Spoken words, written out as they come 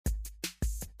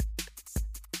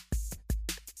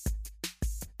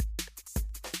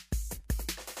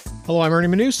Hello, I'm Ernie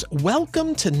Manous.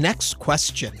 Welcome to Next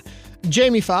Question.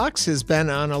 Jamie Foxx has been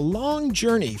on a long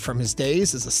journey from his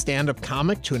days as a stand-up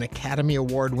comic to an Academy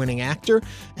Award-winning actor,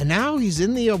 and now he's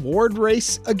in the award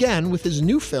race again with his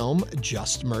new film,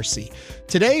 Just Mercy.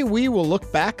 Today, we will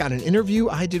look back on an interview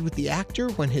I did with the actor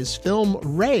when his film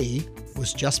Ray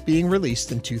was just being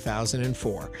released in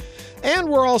 2004. And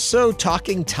we're also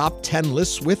talking top 10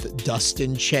 lists with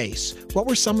Dustin Chase. What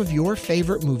were some of your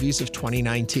favorite movies of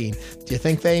 2019? Do you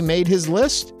think they made his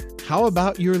list? How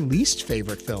about your least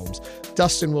favorite films?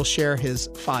 Dustin will share his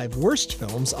 5 worst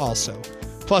films also.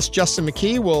 Plus, Justin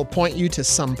McKee will point you to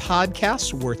some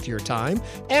podcasts worth your time,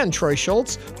 and Troy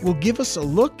Schultz will give us a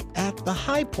look at the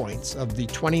high points of the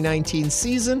 2019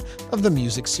 season of the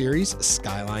music series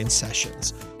Skyline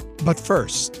Sessions. But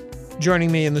first,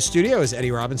 joining me in the studio is Eddie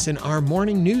Robinson, our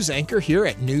morning news anchor here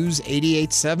at News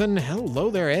 88.7. Hello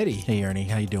there, Eddie. Hey, Ernie.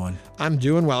 How you doing? I'm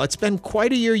doing well. It's been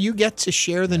quite a year. You get to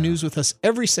share the news with us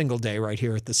every single day right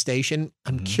here at the station.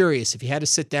 I'm curious, if you had to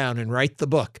sit down and write the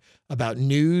book about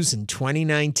news in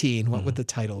 2019, what would the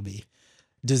title be?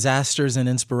 Disasters and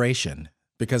Inspiration.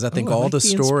 Because I think I all like the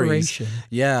stories,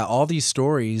 all these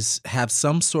stories have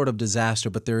some sort of disaster,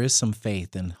 but there is some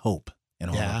faith and hope in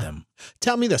all of them.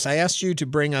 Tell me this. I asked you to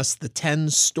bring us the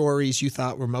 10 stories you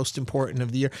thought were most important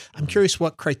of the year. I'm curious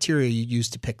what criteria you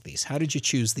used to pick these. How did you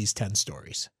choose these 10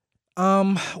 stories?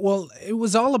 Well, it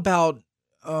was all about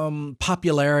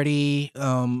popularity,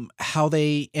 how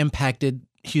they impacted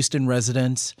Houston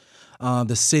residents,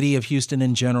 the city of Houston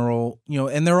in general,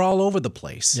 and they're all over the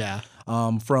place. Yeah.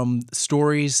 From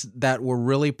stories that were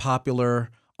really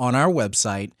popular on our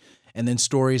website and then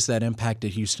stories that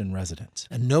impacted Houston residents.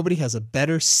 And nobody has a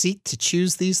better seat to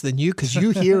choose these than you, because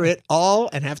you hear it all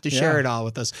and have to share it all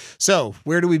with us. So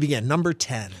where do we begin? Number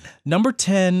 10. Number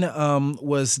 10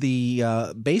 was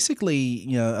the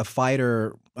basically a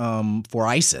fighter for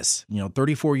ISIS,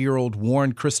 34-year-old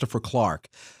Warren Christopher Clark,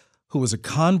 who was a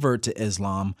convert to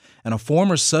Islam and a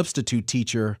former substitute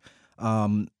teacher.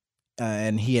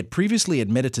 And he had previously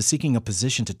admitted to seeking a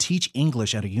position to teach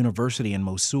English at a university in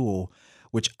Mosul,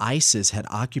 which ISIS had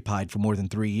occupied for more than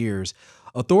 3 years.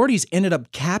 Authorities ended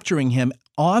up capturing him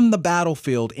on the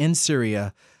battlefield in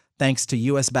Syria thanks to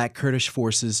U.S.-backed Kurdish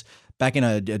forces back in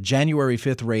a January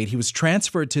 5th raid. He was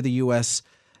transferred to the U.S.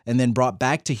 and then brought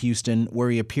back to Houston, where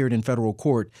he appeared in federal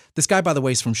court. This guy, by the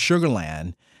way, is from Sugar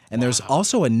Land, and there's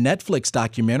also a Netflix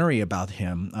documentary about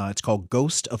him. It's called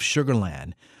Ghost of Sugar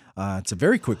Land. It's a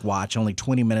very quick watch, only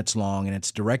 20 minutes long, and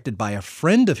it's directed by a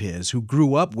friend of his who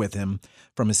grew up with him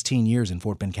from his teen years in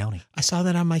Fort Bend County. I saw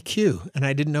that on my queue, and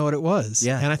I didn't know what it was.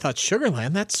 Yeah. And I thought,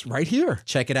 Sugarland, that's right here.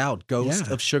 Check it out, Ghost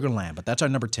of Sugar Land. But that's our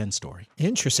number 10 story.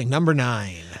 Interesting. Number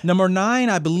 9. Number 9,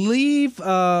 I believe,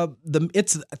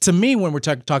 it's to me, when we're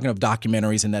talking of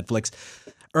documentaries and Netflix,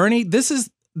 Ernie,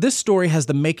 this story has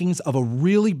the makings of a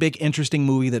really big, interesting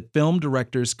movie that film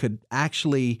directors could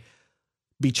actually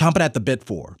be chomping at the bit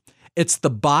for. It's the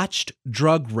botched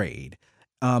drug raid,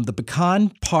 the Pecan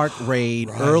Park raid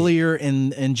earlier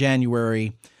in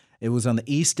January. It was on the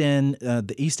East End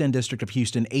district of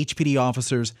Houston. HPD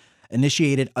officers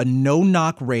initiated a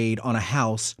no-knock raid on a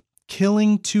house,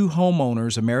 killing 2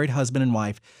 homeowners, a married husband and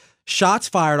wife. Shots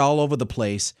fired all over the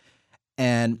place.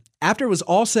 And after it was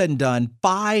all said and done,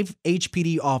 5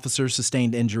 HPD officers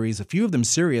sustained injuries, a few of them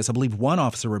serious. I believe one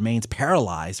officer remains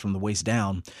paralyzed from the waist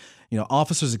down.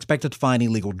 Officers expected to find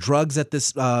illegal drugs at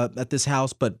this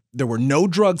house, but there were no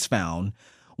drugs found.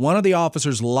 One of the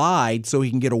officers lied so he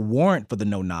can get a warrant for the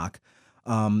no-knock.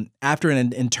 After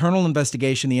an internal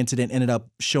investigation, the incident ended up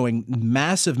showing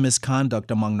massive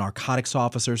misconduct among narcotics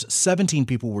officers. 17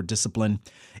 people were disciplined.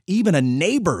 Even a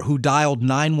neighbor who dialed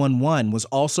 911 was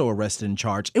also arrested and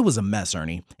charged. It was a mess,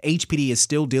 Ernie. HPD is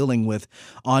still dealing with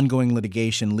ongoing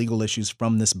litigation, legal issues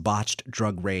from this botched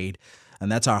drug raid.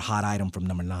 And that's our hot item from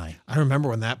number 9. I remember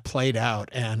when that played out,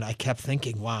 and I kept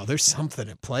thinking, wow, there's something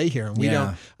at play here. And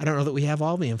I don't know that we have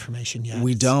all the information yet.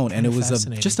 We don't. And it was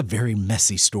just a very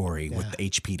messy story with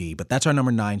HPD. But that's our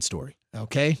number 9 story.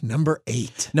 Okay, number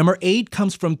 8. Number 8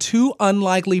 comes from 2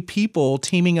 unlikely people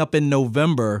teaming up in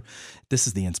November. This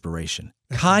is the inspiration.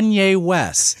 Kanye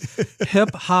West,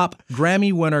 hip-hop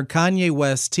Grammy winner Kanye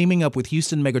West teaming up with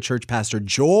Houston megachurch pastor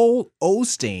Joel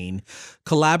Osteen,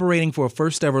 collaborating for a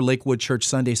first-ever Lakewood Church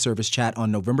Sunday service chat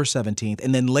on November 17th.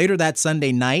 And then later that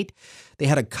Sunday night, they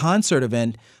had a concert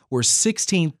event where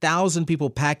 16,000 people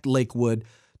packed Lakewood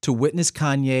to witness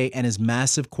Kanye and his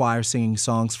massive choir singing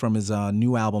songs from his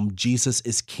new album, Jesus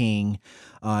is King.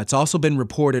 It's also been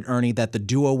reported, Ernie, that the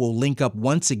duo will link up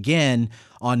once again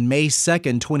on May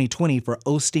 2nd, 2020 for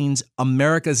Osteen's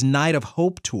America's Night of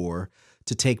Hope tour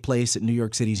to take place at New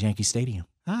York City's Yankee Stadium.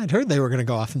 I'd heard they were going to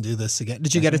go off and do this again.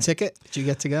 Did you get a ticket? Did you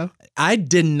get to go? I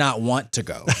did not want to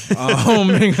go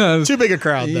because too big a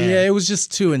crowd there. Yeah, it was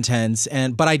just too intense.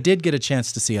 But I did get a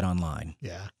chance to see it online.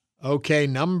 Yeah. Okay,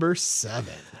 number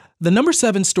 7. The number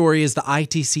 7 story is the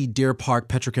ITC Deer Park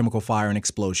petrochemical fire and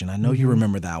explosion. I know you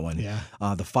remember that one. Yeah.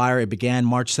 The fire, it began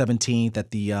March 17th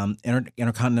at the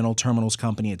Intercontinental Terminals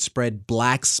Company. It spread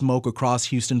black smoke across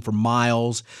Houston for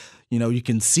miles. You know, you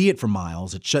can see it for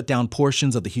miles. It shut down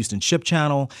portions of the Houston Ship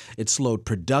Channel. It slowed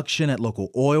production at local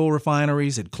oil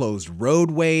refineries. It closed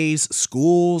roadways.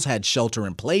 Schools had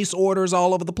shelter-in-place orders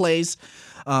all over the place.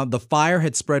 The fire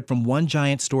had spread from one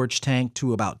giant storage tank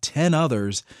to about 10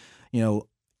 others. You know,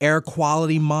 air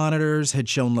quality monitors had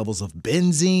shown levels of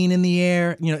benzene in the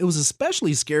air. You know, it was an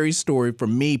especially scary story for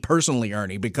me personally,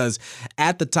 Ernie, because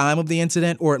at the time of the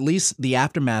incident, or at least the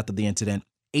aftermath of the incident,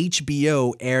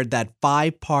 HBO aired that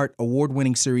 5-part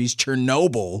award-winning series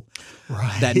Chernobyl,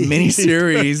 that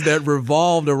miniseries that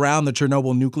revolved around the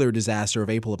Chernobyl nuclear disaster of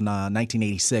April of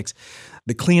 1986.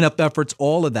 The cleanup efforts,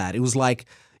 all of that. It was like,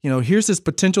 you know, here's this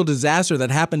potential disaster that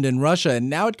happened in Russia,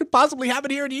 and now it could possibly happen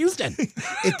here in Houston.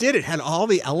 It did. It had all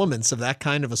the elements of that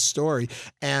kind of a story.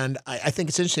 And I think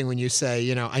it's interesting when you say,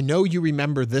 you know, I know you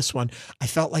remember this one. I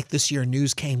felt like this year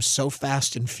news came so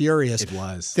fast and furious. It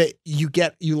was. That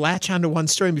you latch onto one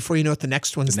story and before you know it, the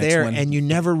next one's there. And you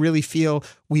never really feel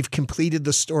we've completed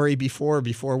the story before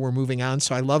we're moving on.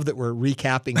 So I love that we're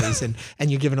recapping these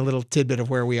and you're giving a little tidbit of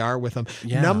where we are with them.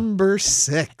 Yeah. Number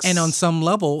 6. And on some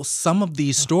level, some of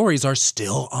these stories are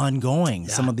still ongoing,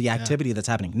 some of the activity that's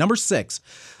happening. Number 6,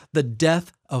 the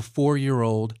death of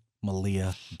 4-year-old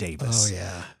Malia Davis. Oh,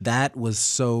 yeah. That was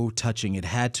so touching. It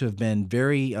had to have been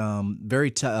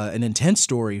an intense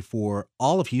story for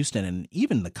all of Houston and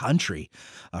even the country.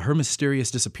 Her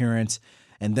mysterious disappearance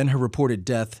and then her reported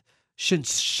death sent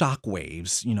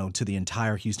shockwaves, you know, to the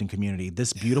entire Houston community.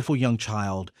 This beautiful young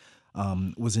child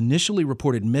was initially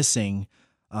reported missing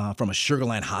from a Sugar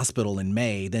Land hospital in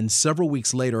May. Then several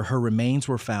weeks later, her remains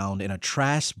were found in a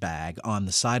trash bag on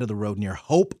the side of the road near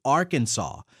Hope,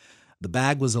 Arkansas. The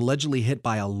bag was allegedly hit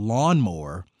by a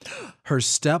lawnmower. Her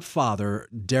stepfather,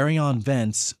 Darion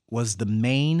Vance, was the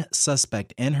main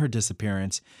suspect in her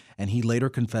disappearance, and he later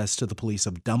confessed to the police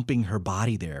of dumping her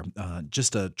body there.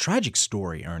 Just a tragic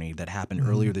story, Ernie, that happened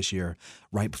earlier this year,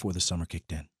 right before the summer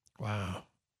kicked in. Wow.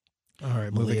 All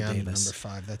right, moving on to number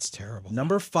 5. That's terrible.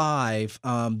 Number 5,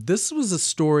 this was a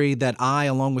story that I,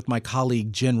 along with my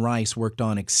colleague Jen Rice, worked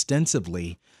on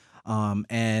extensively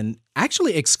and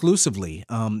actually exclusively.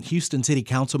 Houston City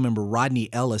Council member Rodney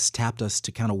Ellis tapped us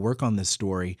to kind of work on this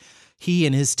story. He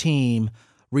and his team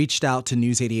reached out to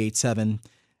News 88.7.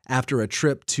 After a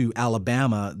trip to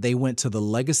Alabama, they went to the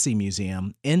Legacy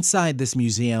Museum. Inside this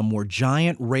museum were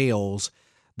giant rails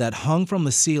that hung from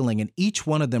the ceiling, and each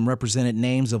one of them represented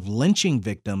names of lynching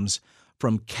victims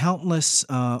from countless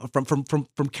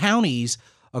from counties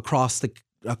across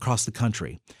the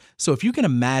country. So if you can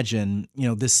imagine, you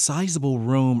know, this sizable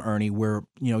room, Ernie, where,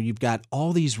 you know, you've got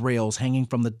all these rails hanging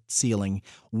from the ceiling.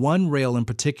 One rail in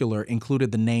particular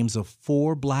included the names of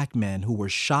 4 black men who were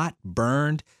shot,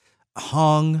 burned,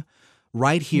 hung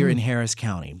right here in Harris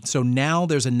County. So now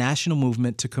there's a national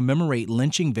movement to commemorate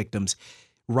lynching victims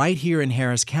right here in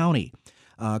Harris County.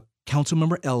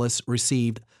 Councilmember Ellis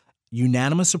received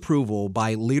unanimous approval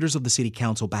by leaders of the city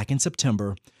council back in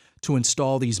September to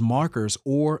install these markers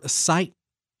or site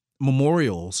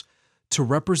memorials to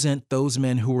represent those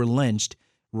men who were lynched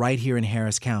right here in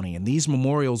Harris County. And these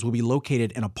memorials will be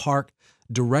located in a park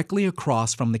directly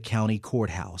across from the county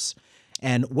courthouse.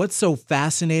 And what's so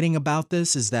fascinating about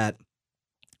this is that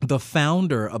the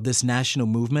founder of this national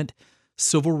movement,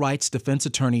 civil rights defense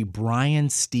attorney Bryan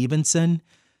Stevenson,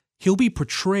 he'll be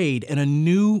portrayed in a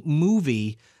new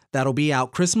movie that'll be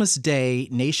out Christmas Day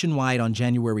nationwide on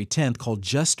January 10th called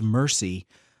Just Mercy.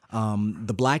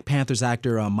 The Black Panthers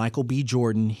actor Michael B.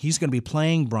 Jordan, he's going to be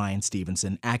playing Bryan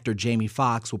Stevenson. Actor Jamie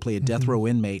Foxx will play a death row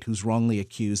inmate who's wrongly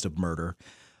accused of murder.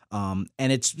 And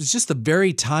it's just a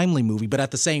very timely movie, but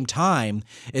at the same time,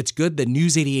 it's good that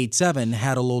News 88.7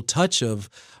 had a little touch of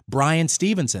Bryan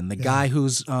Stevenson, the guy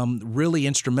who's really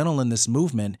instrumental in this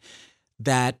movement,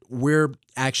 that we're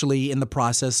actually in the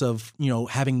process of, you know,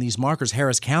 having these markers.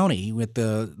 Harris County, with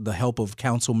the help of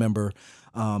council member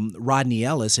Rodney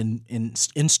Ellis, in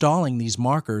installing these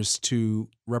markers to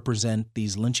represent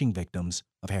these lynching victims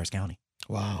of Harris County.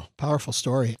 Wow. Powerful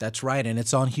story. That's right. And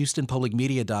it's on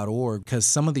HoustonPublicMedia.org because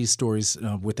some of these stories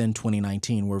within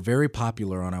 2019 were very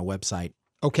popular on our website.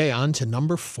 Okay, on to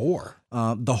number 4.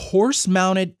 The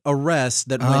horse-mounted arrest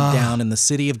that went down in the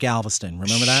city of Galveston.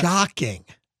 Remember that? Shocking.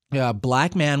 A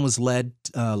black man was led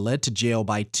to jail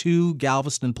by 2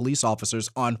 Galveston police officers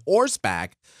on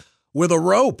horseback with a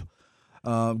rope.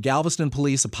 Galveston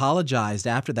police apologized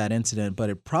after that incident,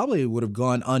 but it probably would have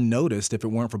gone unnoticed if it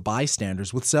weren't for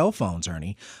bystanders with cell phones,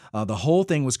 Ernie. The whole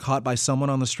thing was caught by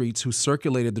someone on the streets who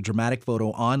circulated the dramatic photo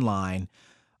online,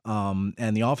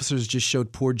 and the officers just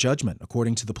showed poor judgment,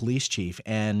 according to the police chief,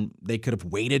 and they could have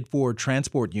waited for a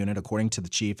transport unit, according to the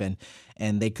chief, and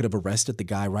they could have arrested the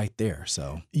guy right there.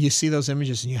 So you see those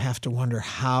images and you have to wonder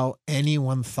how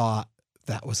anyone thought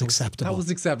that was acceptable. That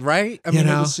was acceptable, right? I mean,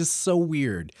 it was just so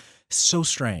weird. So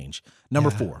strange. Number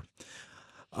 4.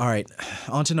 All right.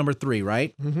 On to number 3,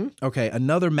 right? Mm-hmm. Okay.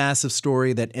 Another massive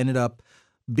story that ended up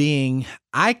being,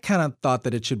 I kind of thought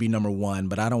that it should be number 1,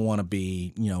 but I don't want to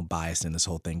be, biased in this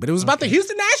whole thing. But it was about the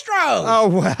Houston Astros. Oh,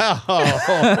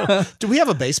 wow. Do we have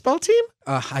a baseball team?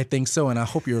 I think so. And I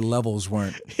hope your levels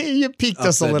weren't. You peaked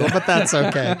us a little, but that's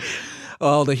okay.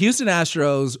 Well, the Houston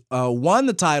Astros won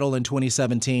the title in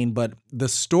 2017, but the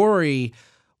story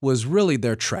was really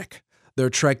their trek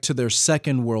to their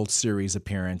second World Series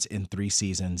appearance in 3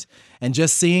 seasons. And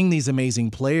just seeing these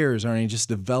amazing players, Ernie, just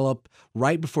develop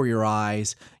right before your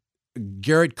eyes.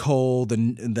 Garrett Cole,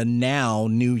 the now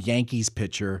new Yankees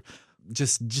pitcher,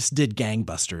 just did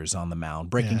gangbusters on the mound,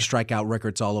 breaking strikeout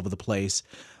records all over the place.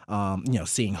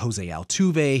 Seeing Jose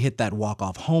Altuve hit that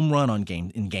walk-off home run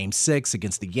in Game 6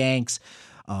 against the Yanks.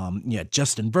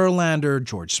 Justin Verlander,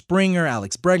 George Springer,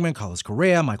 Alex Bregman, Carlos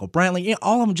Correa, Michael Brantley,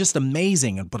 all of them just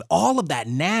amazing. But all of that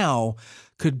now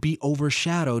could be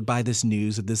overshadowed by this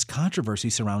news of this controversy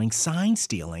surrounding sign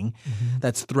stealing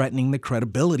that's threatening the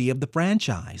credibility of the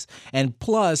franchise. And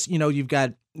plus,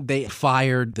 they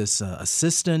fired this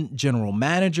assistant general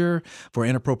manager for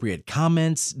inappropriate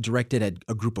comments directed at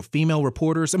a group of female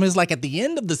reporters. I mean, it's like at the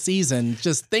end of the season,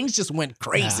 things just went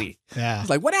crazy. Yeah. It's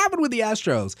like, what happened with the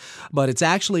Astros? But it's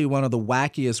actually one of the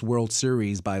wackiest World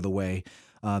Series, by the way,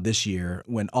 this year,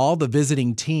 when all the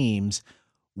visiting teams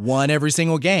won every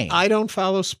single game. I don't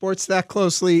follow sports that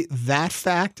closely. That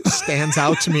fact stands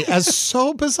out to me as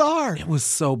so bizarre. It was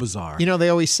so bizarre. They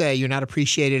always say you're not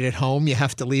appreciated at home. You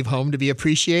have to leave home to be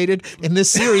appreciated. In this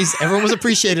series, everyone was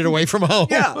appreciated away from home.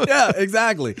 Yeah,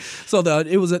 exactly. So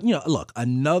it was look,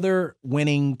 another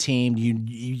winning team.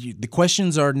 The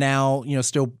questions are now,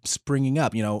 still springing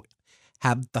up.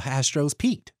 Have the Astros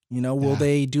peaked? Will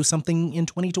they do something in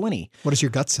 2020? What does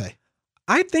your gut say?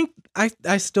 I think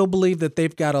I still believe that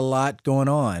they've got a lot going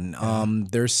on.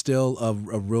 They're still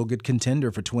a real good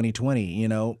contender for 2020.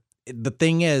 The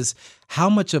thing is, how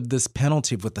much of this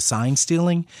penalty with the sign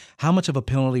stealing, how much of a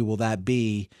penalty will that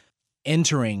be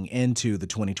entering into the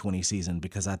 2020 season?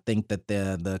 Because I think that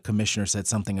the commissioner said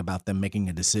something about them making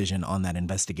a decision on that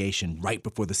investigation right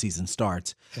before the season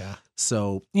starts. Yeah.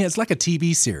 So, it's like a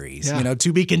TV series,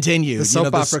 to be continued.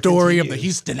 The story of the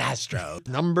Houston Astros.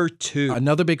 Number 2.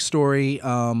 Another big story,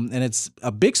 and it's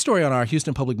a big story on our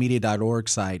HoustonPublicMedia.org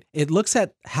site. It looks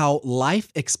at how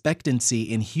life expectancy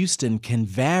in Houston can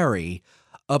vary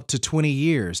up to 20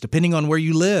 years, depending on where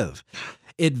you live.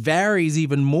 It varies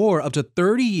even more, up to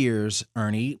 30 years,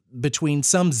 Ernie, between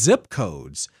some zip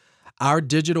codes. Our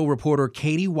digital reporter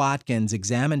Katie Watkins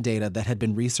examined data that had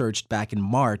been researched back in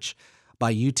March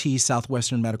by UT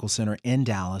Southwestern Medical Center in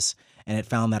Dallas, and it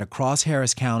found that across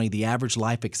Harris County, the average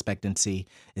life expectancy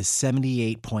is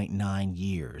 78.9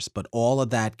 years. But all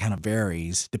of that kind of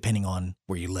varies depending on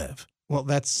where you live. Well,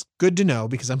 that's good to know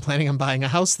because I'm planning on buying a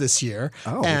house this year.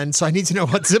 Oh. And so I need to know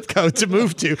what zip code to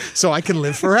move to so I can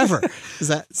live forever. Is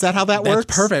that how that works?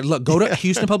 That's perfect. Look, go to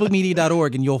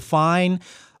HoustonPublicMedia.org and you'll find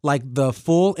the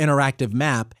full interactive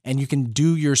map, and you can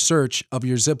do your search of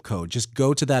your zip code. Just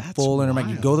go to that full interactive.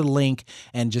 You go to the link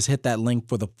and just hit that link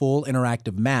for the full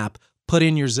interactive map. Put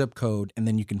in your zip code, and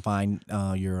then you can find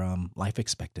your life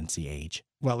expectancy age.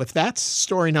 Well, if that's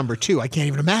story number 2, I can't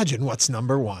even imagine what's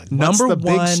number 1. Number what's the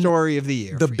one, big story of the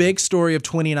year? The big story of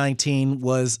 2019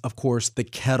 was, of course, the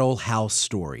Kettle House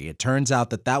story. It turns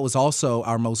out that was also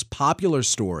our most popular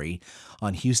story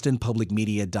on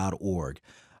HoustonPublicMedia.org.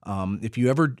 If you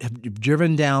ever have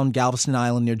driven down Galveston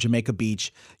Island near Jamaica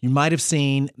Beach, you might have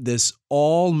seen this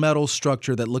all-metal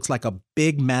structure that looks like a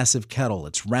big, massive kettle.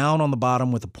 It's round on the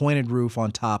bottom with a pointed roof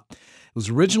on top. It was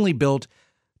originally built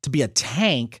to be a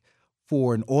tank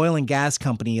for an oil and gas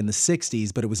company in the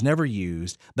 60s, but it was never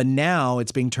used. But now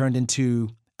it's being turned into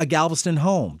a Galveston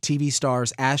home. TV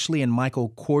stars Ashley and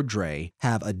Michael Cordray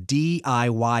have a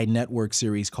DIY network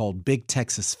series called Big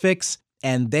Texas Fix.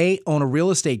 And they own a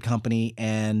real estate company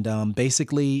and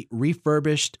basically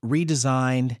refurbished,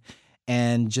 redesigned,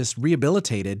 and just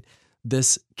rehabilitated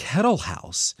this kettle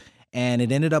house. And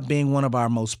it ended up being one of our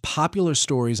most popular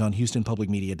stories on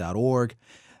HoustonPublicMedia.org.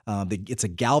 It's a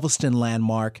Galveston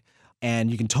landmark,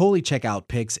 and you can totally check out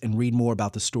pics and read more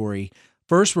about the story.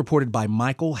 First reported by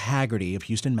Michael Haggerty of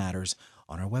Houston Matters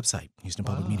on our website,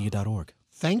 HoustonPublicMedia.org.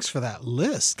 Thanks for that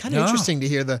list. Kind of interesting to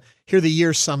hear the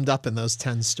year summed up in those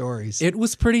 10 stories. It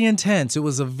was pretty intense. It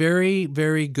was a very,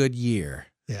 very good year,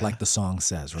 like the song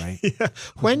says, right? Yeah.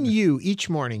 When each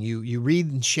morning, you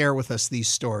read and share with us these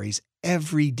stories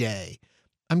every day,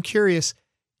 I'm curious,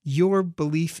 your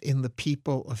belief in the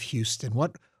people of Houston,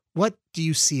 what do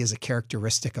you see as a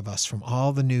characteristic of us from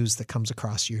all the news that comes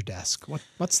across your desk?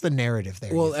 What's the narrative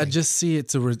there? Well, I just see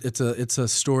it's a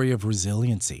story of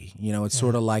resiliency. It's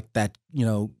sort of like that,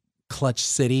 clutch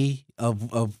city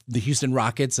of the Houston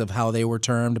Rockets, of how they were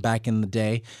termed back in the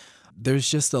day. There's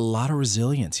just a lot of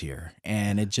resilience here,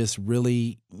 and it just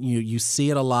really you see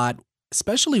it a lot,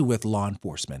 especially with law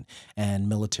enforcement and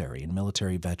military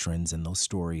veterans, and those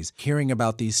stories. Hearing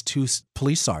about these 2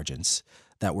 police sergeants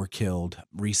that were killed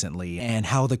recently, and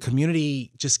how the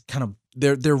community just kind of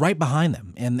they're right behind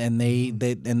them, and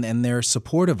they're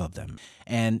supportive of them.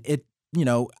 And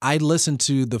I listened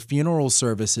to the funeral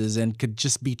services and could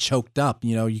just be choked up.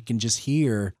 You can just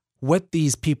hear what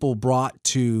these people brought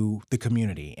to the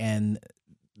community, and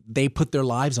they put their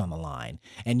lives on the line.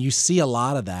 And you see a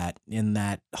lot of that in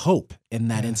that hope, in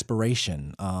that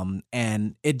inspiration.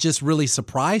 And it just really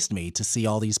surprised me to see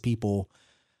all these people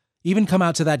even come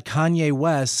out to that Kanye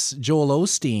West, Joel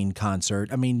Osteen concert.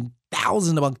 I mean,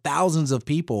 thousands of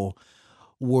people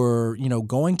were,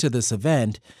 going to this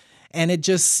event, and it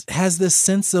just has this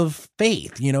sense of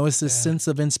faith, it's this sense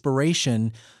of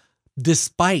inspiration,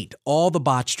 despite all the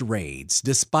botched raids,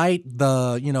 despite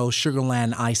the,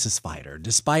 Sugarland ISIS fighter,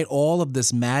 despite all of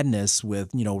this madness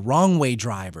with, wrong way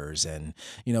drivers. And,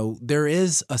 there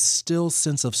is a still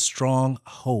sense of strong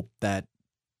hope that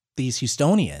these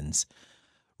Houstonians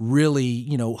really,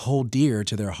 hold dear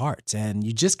to their hearts. And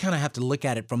you just kind of have to look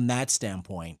at it from that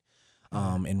standpoint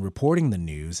in reporting the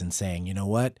news and saying, you know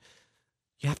what?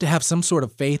 You have to have some sort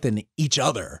of faith in each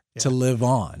other to live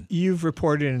on. You've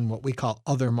reported in what we call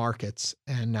other markets,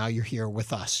 and now you're here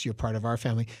with us. You're part of our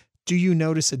family. Do you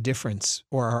notice a difference,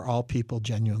 or are all people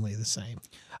genuinely the same?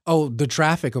 Oh, the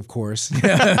traffic, of course.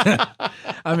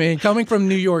 I mean, coming from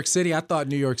New York City, I thought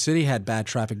New York City had bad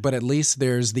traffic, but at least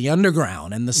there's the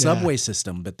underground and the subway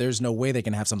system. But there's no way they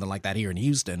can have something like that here in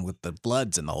Houston with the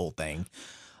floods and the whole thing.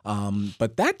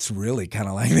 But that's really kind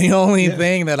of like the only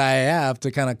thing that I have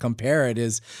to kind of compare it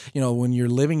is, when you're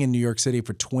living in New York City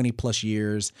for 20 plus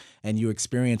years and you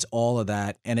experience all of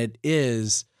that, and it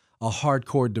is a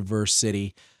hardcore diverse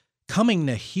city, coming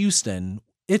to Houston,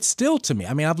 it's still, to me,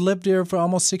 I mean, I've lived here for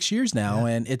almost 6 years now,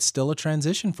 and it's still a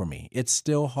transition for me. It's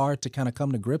still hard to kind of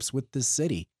come to grips with this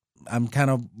city. I'm kind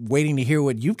of waiting to hear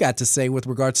what you've got to say with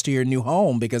regards to your new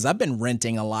home, because I've been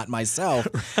renting a lot myself.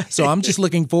 Right. So I'm just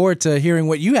looking forward to hearing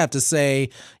what you have to say,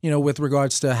 with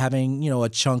regards to having, a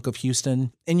chunk of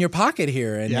Houston in your pocket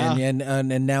here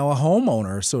and now a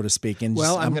homeowner, so to speak. And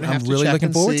well, I'm going to have to really check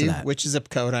and see which zip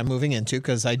code I'm moving into,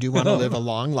 because I do want to live a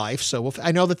long life. So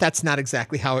I know that that's not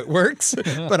exactly how it works,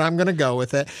 but I'm going to go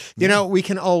with it. We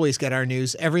can always get our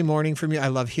news every morning from you. I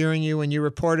love hearing you when you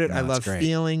report it. I love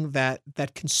feeling that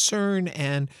concern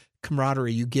and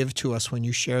camaraderie you give to us when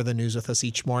you share the news with us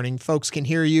each morning. Folks can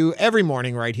hear you every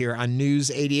morning right here on News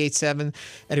 88.7.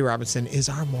 Eddie Robinson is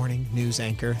our morning news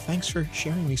anchor. Thanks for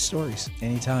sharing these stories.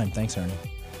 Anytime. Thanks, Ernie.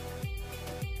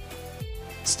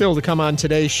 Still to come on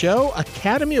today's show,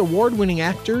 Academy Award-winning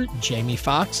actor Jamie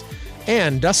Foxx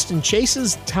and Dustin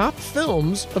Chase's top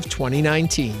films of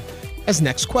 2019, as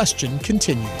Next Question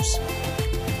continues.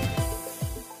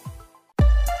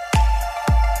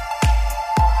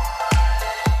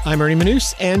 I'm Ernie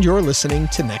Manous, and you're listening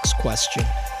to Next Question.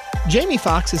 Jamie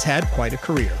Foxx has had quite a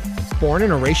career. Born in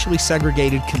a racially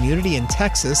segregated community in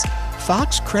Texas,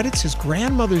 Foxx credits his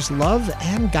grandmother's love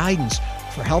and guidance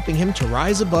for helping him to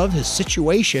rise above his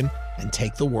situation and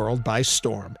take the world by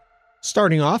storm.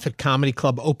 Starting off at comedy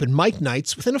club open mic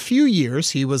nights, within a few years,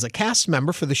 he was a cast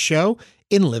member for the show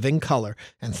In Living Color,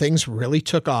 and things really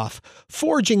took off.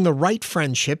 Forging the right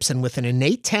friendships and with an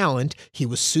innate talent, he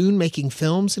was soon making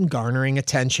films and garnering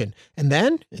attention. And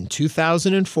then, in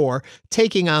 2004,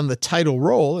 taking on the title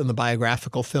role in the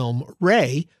biographical film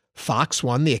Ray, Foxx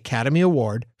won the Academy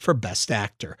Award for Best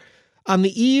Actor. On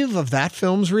the eve of that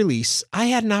film's release, I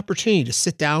had an opportunity to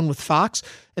sit down with Foxx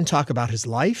and talk about his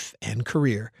life and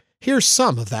career. Here's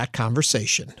some of that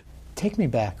conversation. Take me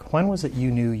back. When was it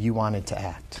you knew you wanted to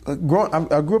act? I grew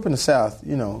up in the South,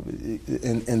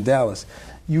 in Dallas.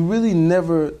 You really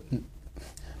never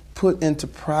put into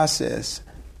process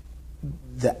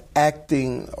the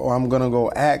acting, or I'm going to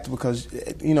go act, because,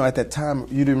 you know, at that time,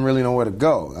 you didn't really know where to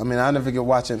go. I mean, I never forget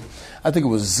watching, I think it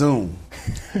was Zoom.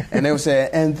 And they would say,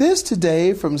 and this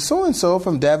today from so-and-so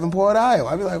from Davenport, Iowa.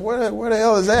 I'd be like, where the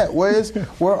hell is that?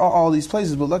 Where are all these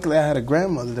places? But luckily, I had a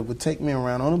grandmother that would take me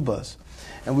around on a bus,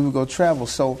 and we would go travel.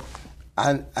 So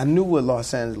I knew what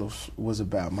Los Angeles was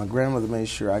about. My grandmother made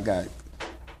sure I got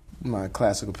my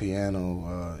classical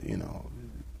piano,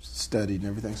 studied and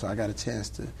everything, so I got a chance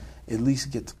to at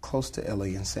least get close to LA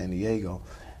and San Diego,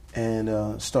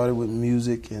 and started with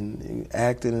music and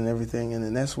acting and everything, and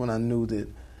then that's when I knew that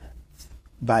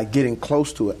by getting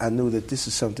close to it, I knew that this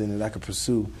is something that I could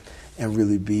pursue and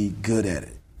really be good at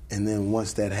it. And then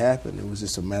once that happened, it was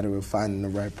just a matter of finding the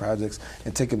right projects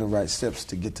and taking the right steps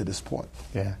to get to this point.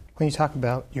 Yeah. When you talk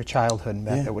about your childhood and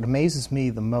that, what amazes me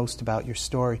the most about your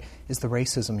story is the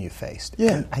racism you faced.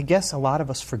 Yeah. And I guess a lot of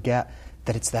us forget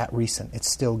that it's that recent. It's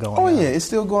still going on. Oh, yeah, it's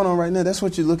still going on right now. That's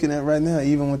what you're looking at right now,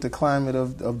 even with the climate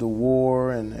of the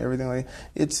war and everything like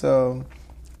that.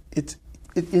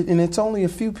 And it's only a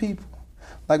few people.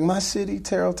 Like my city,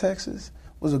 Terrell, Texas,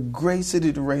 was a great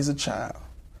city to raise a child.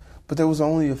 But there was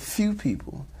only a few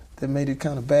people that made it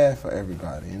kind of bad for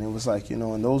everybody. And it was like, and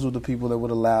those were the people that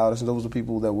would allow us, and those were the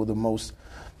people that were the most,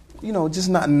 just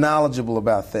not knowledgeable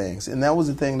about things. And that was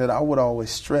the thing that I would always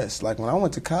stress. Like when I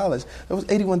went to college, there was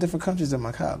 81 different countries in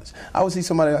my college. I would see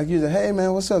somebody like you say, hey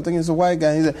man, what's up? Thinking it's a white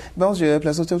guy. He said, bonjour,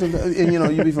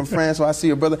 and you be from France, so I see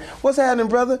your brother. What's happening,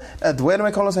 brother? And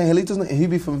he'd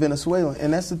be from Venezuela.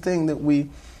 And that's the thing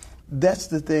that's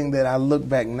the thing that I look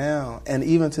back now, and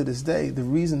even to this day, the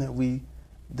reason that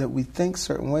we think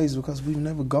certain ways is because we've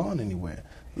never gone anywhere.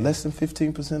 Less than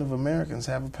 15% of Americans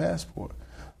have a passport.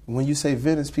 When you say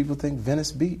Venice, people think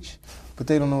Venice Beach, but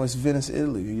they don't know it's Venice,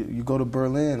 Italy. You go to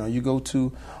Berlin, or you go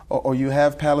to, or you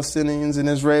have Palestinians and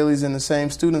Israelis in the same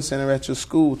student center at your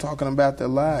school talking about their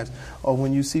lives. Or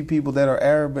when you see people that are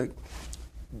Arabic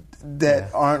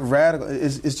that aren't radical,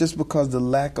 it's just because the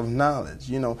lack of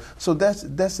knowledge, So that's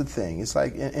the thing. It's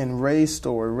like in Ray's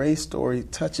story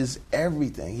touches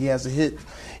everything. He has a hit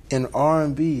in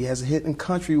R&B, he has a hit in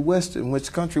country western,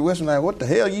 which country western, like, what the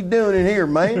hell you doing in here,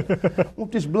 man?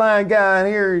 Want this blind guy in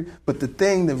here? But the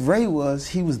thing that Ray was,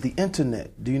 he was the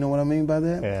internet. Do you know what I mean by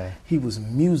that? Yeah. He was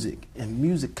music, and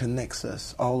music connects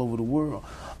us all over the world.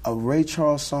 A Ray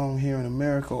Charles song here in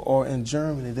America or in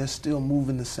Germany, they're still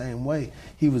moving the same way.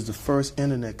 He was the first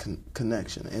internet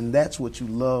connection. And that's what you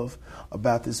love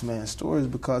about this man's story, is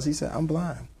because he said, I'm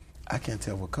blind. I can't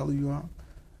tell what color you are.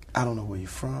 I don't know where you're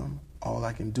from. All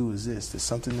I can do is this. There's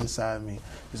something inside me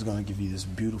that's going to give you this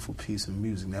beautiful piece of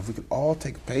music. Now, if we could all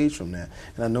take a page from that,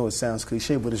 and I know it sounds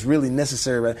cliche, but it's really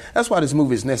necessary. Right? That's why this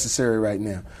movie is necessary right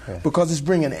now, because it's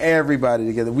bringing everybody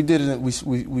together. We did it.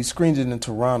 We screened it in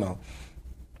Toronto.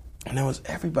 And there was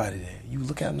everybody there. You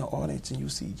look out in the audience and you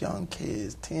see young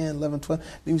kids, 10, 11, 12.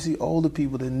 Then you see older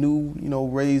people that knew,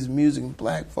 Ray's music,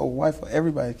 black folk, white folk,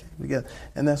 everybody came together.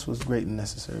 And that's what's great and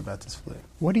necessary about this flick.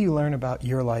 What do you learn about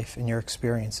your life and your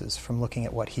experiences from looking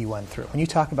at what he went through? When you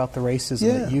talk about the racism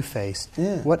that you faced,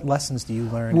 what lessons do you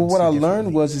learn? Well, what I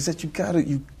learned is that you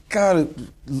gotta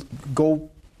go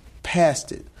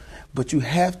past it. But you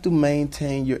have to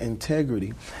maintain your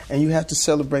integrity, and you have to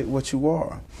celebrate what you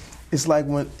are. It's like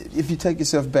if you take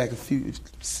yourself back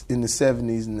in the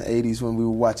 70s and the 80s when we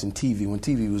were watching TV, when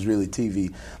TV was really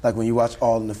TV, like when you watch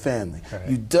All in the Family. Right.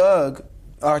 You dug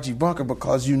Archie Bunker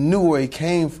because you knew where he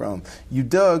came from. You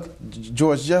dug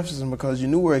George Jefferson because you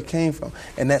knew where he came from.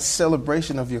 And that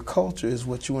celebration of your culture is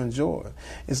what you enjoy.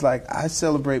 It's like I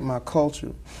celebrate my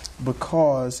culture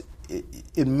because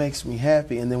it makes me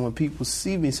happy, and then when people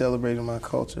see me celebrating my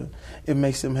culture, it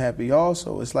makes them happy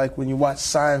also. It's like when you watch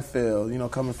Seinfeld,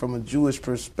 coming from a Jewish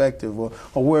perspective or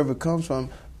wherever it comes from,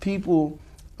 people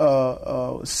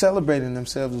celebrating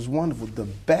themselves is wonderful. The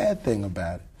bad thing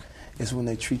about it is when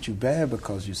they treat you bad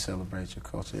because you celebrate your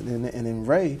culture. And in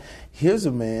Ray, here's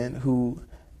a man who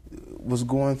was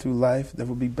going through life. There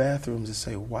would be bathrooms that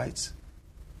say whites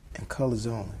and colors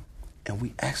only, and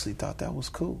we actually thought that was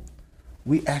cool.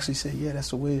 We actually said, yeah,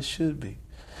 that's the way it should be.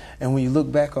 And when you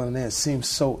look back on that, it seems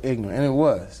so ignorant, and it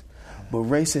was. But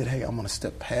Ray said, hey, I'm going to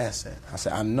step past that. I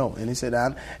said, I know. And he said,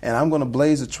 and I'm going to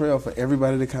blaze a trail for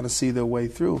everybody to kind of see their way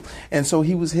through. And so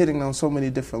he was hitting on so many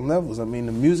different levels. I mean,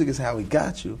 the music is how he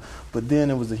got you, but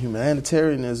then it was the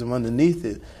humanitarianism underneath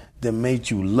it that made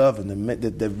you love him,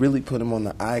 that really put him on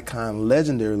the icon,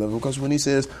 legendary level. Because when he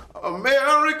says,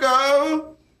 America,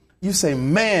 you say,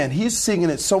 man, he's singing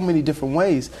it so many different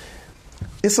ways.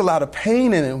 It's a lot of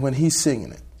pain in it when he's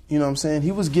singing it. You know what I'm saying?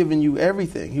 He was giving you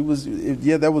everything.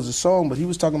 That was a song, but he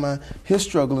was talking about his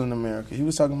struggle in America. He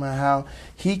was talking about how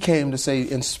he came to say,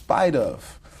 in spite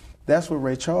of. That's what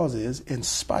Ray Charles is, in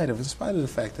spite of the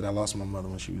fact that I lost my mother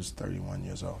when she was 31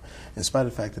 years old, in spite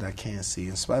of the fact that I can't see,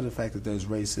 in spite of the fact that there's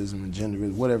racism and gender,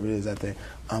 whatever it is out there,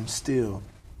 I'm still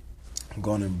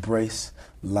going to embrace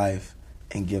life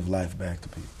and give life back to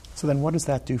people. So then what does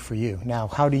that do for you? Now,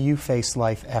 how do you face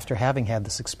life after having had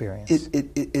this experience?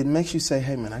 It makes you say,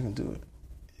 hey, man, I can do it.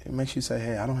 It makes you say,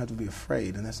 hey, I don't have to be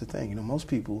afraid. And that's the thing. You know, most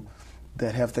people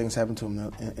that have things happen to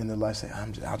them in their life say,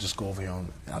 I'll just go over here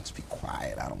and I'll just be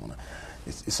quiet. I don't want to.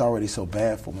 It's already so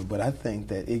bad for me. But I think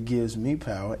that it gives me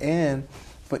power. And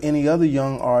for any other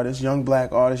young artist, young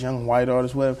black artist, young white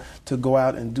artist, whatever, to go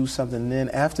out and do something. And then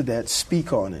after that,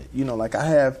 speak on it. You know, like I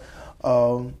have...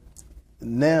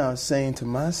 now saying to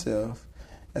myself,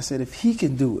 I said, if he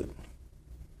can do it,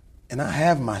 and I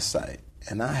have my sight,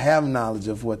 and I have knowledge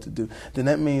of what to do, then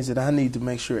that means that I need to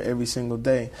make sure every single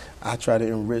day I try to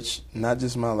enrich not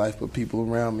just my life, but people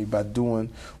around me by doing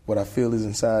what I feel is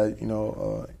inside, you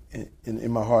know,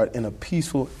 in my heart, in a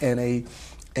peaceful and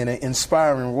an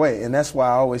inspiring way. And that's why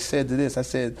I always said to this, I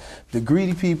said, the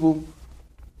greedy people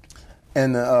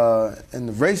and the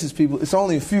racist people, it's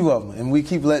only a few of them, and we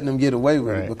keep letting them get away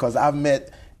with it because I've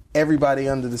met everybody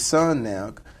under the sun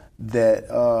now that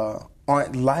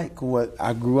aren't like what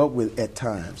I grew up with at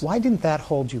times. Why didn't that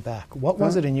hold you back? What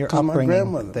was it in your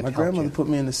upbringing that My grandmother you? put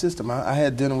me in the system. I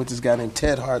had dinner with this guy named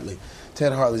Ted Hartley.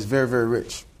 Ted Hartley's very, very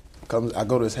rich. I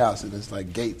go to his house, and it's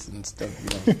like gates and stuff, you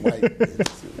know, white.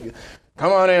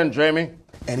 Come on in, Jamie.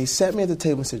 And he sat me at the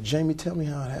table and said, Jamie, tell me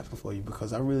how it happened for you,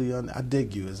 because I really I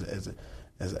dig you as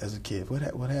a kid.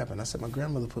 What happened? I said, my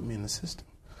grandmother put me in the system.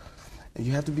 And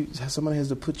you have to somebody has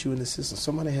to put you in the system.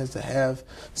 Somebody has to have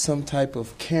some type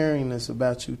of caringness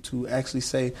about you to actually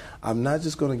say, I'm not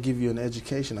just going to give you an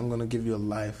education, I'm going to give you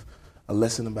a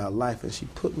lesson about life. And she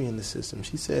put me in the system.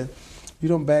 She said, you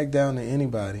don't back down to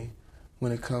anybody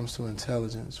when it comes to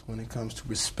intelligence, when it comes to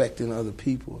respecting other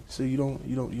people. So you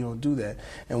don't do that.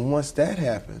 And once that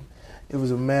happened, it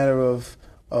was a matter of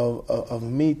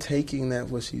me taking that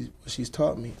what she's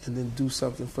taught me and then do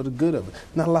something for the good of it.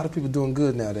 Not a lot of people doing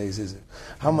good nowadays, is it?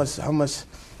 How much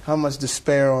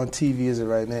despair on TV is it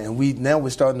right now? And we're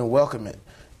starting to welcome it.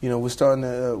 You know, we're starting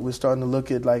to look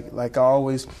at like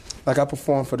I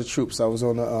performed for the troops. I was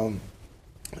on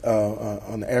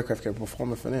the aircraft carrier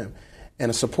performing for them.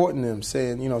 And supporting them,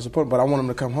 saying, but I want them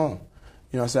to come home.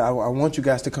 You know, I said, I want you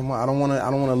guys to come home. I don't want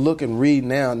to look and read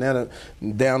now that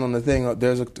down on the thing,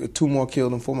 there's 2 more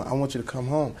killed and 4 more. I want you to come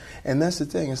home. And that's the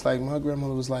thing. It's like my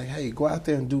grandmother was like, hey, go out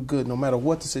there and do good no matter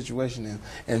what the situation is.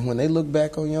 And when they look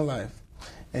back on your life,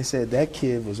 they said that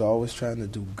kid was always trying to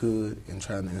do good and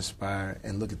trying to inspire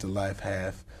and look at the life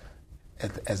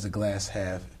as the glass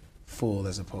half full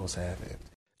as opposed to half empty.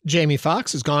 Jamie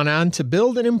Foxx has gone on to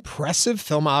build an impressive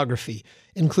filmography,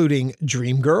 including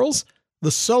Dreamgirls, The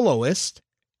Soloist,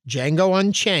 Django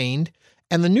Unchained,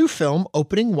 and the new film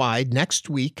opening wide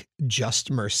next week, Just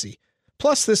Mercy.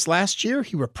 Plus, this last year,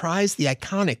 he reprised the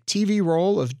iconic TV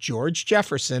role of George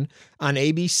Jefferson on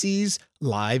ABC's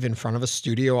Live in Front of a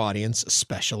Studio Audience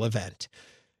special event.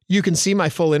 You can see my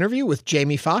full interview with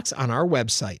Jamie Foxx on our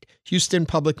website,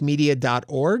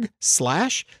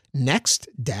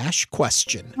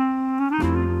 houstonpublicmedia.org/next-question.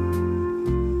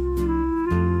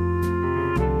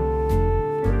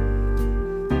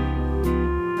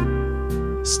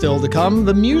 Still to come,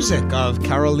 the music of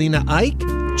Carolina Ike.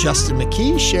 Justin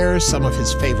McKee shares some of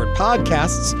his favorite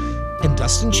podcasts, and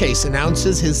Dustin Chase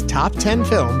announces his top 10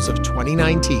 films of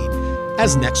 2019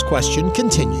 as Next Question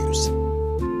continues.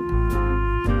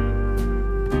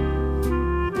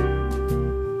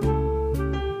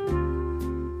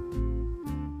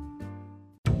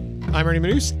 I'm Ernie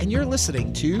Manous, and you're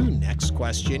listening to Next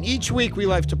Question. Each week, we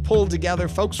like to pull together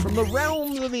folks from the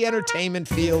realms of the entertainment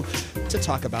field to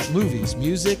talk about movies,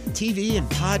 music, TV, and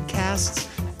podcasts.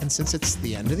 And since it's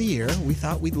the end of the year, we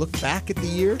thought we'd look back at the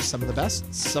year, some of the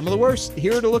best, some of the worst.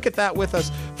 Here to look at that with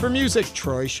us for music,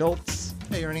 Troy Schultz.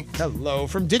 Hey, Ernie. Hello.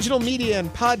 From digital media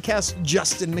and podcast,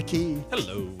 Justin McKee.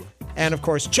 Hello. And, of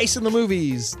course, chasing the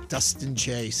movies, Dustin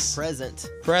Chase.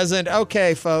 Present.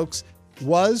 Okay, folks.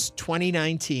 Was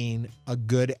 2019 a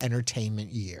good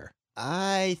entertainment year?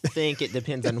 I think it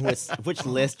depends on which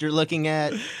list you're looking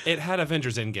at. It had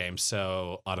Avengers Endgame,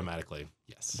 so automatically,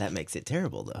 yes. That makes it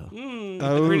terrible, though.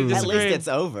 Agree to At disagree. least it's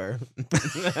over.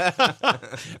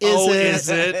 Is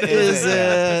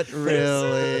it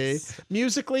really?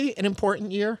 Musically, an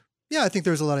important year? Yeah, I think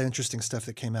there was a lot of interesting stuff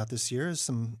that came out this year.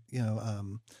 Some,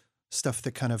 stuff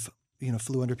that kind of,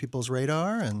 flew under people's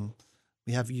radar, and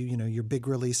We have your big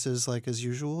releases like as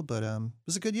usual, but it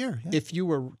was a good year. Yeah. If you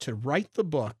were to write the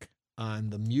book on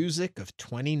the music of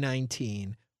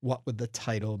 2019, what would the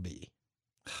title be?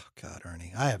 Oh God,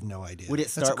 Ernie, I have no idea. Would it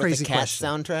That's a start with crazy the Cat question.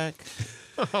 soundtrack?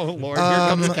 Oh Lord, here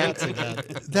comes Cats again.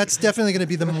 That's definitely going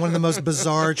to be one of the most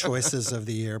bizarre choices of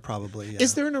the year, probably. Yeah.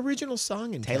 Is there an original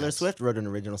song in Taylor Cats? Swift wrote an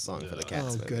original song for the Cats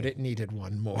Oh, movie. good. It needed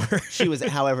one more. She was,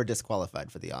 however,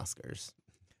 disqualified for the Oscars.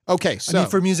 Okay, so I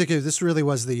mean, for music, this really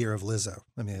was the year of Lizzo.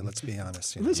 I mean, let's be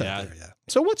honest. Lizzo. Yeah.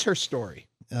 so what's her story?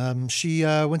 She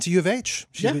went to U of H.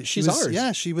 She's ours.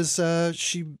 Yeah,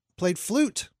 she played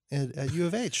flute at U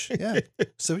of H. Yeah.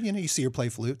 So, you see her play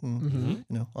flute and,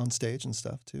 on stage and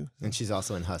stuff too. And she's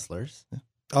also in Hustlers,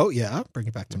 Oh yeah, bring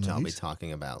it back to which I'll be movies.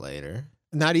 talking about later.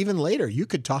 Not even later. You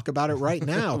could talk about it right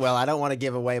now. Well, I don't want to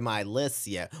give away my lists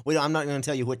yet. I'm not going to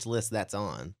tell you which list that's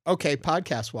on. Okay,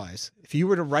 podcast wise, if you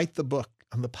were to write the book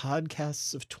on the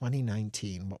podcasts of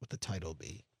 2019, what would the title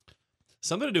be?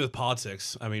 Something to do with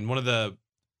politics. I mean, one of the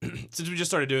since we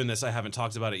just started doing this, I haven't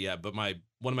talked about it yet, but one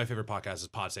of my favorite podcasts is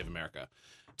Pod Save America.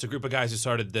 It's a group of guys who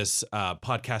started this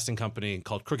podcasting company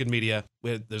called Crooked Media.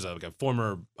 There's a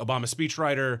former Obama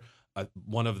speechwriter.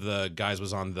 One of the guys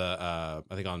was on the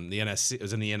I think on the NSC. It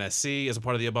was in the NSC as a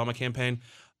part of the Obama campaign.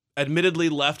 Admittedly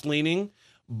left leaning,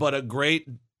 but a great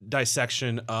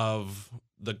dissection of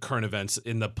the current events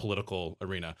in the political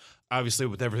arena. Obviously,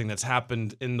 with everything that's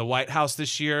happened in the White House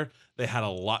this year, they had a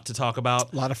lot to talk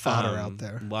about. A lot of fodder out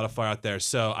there. A lot of fire out there.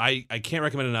 So I can't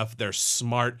recommend enough. They're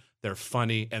smart, they're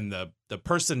funny, and the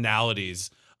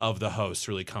personalities of the hosts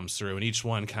really comes through. And each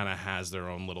one kind of has their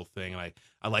own little thing. And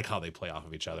I like how they play off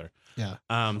of each other. Yeah.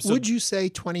 So Would you say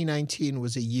 2019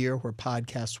 was a year where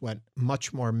podcasts went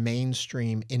much more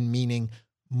mainstream in meaning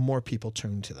more people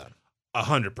tuned to them?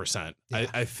 100%. Yeah.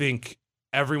 I think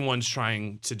everyone's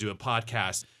trying to do a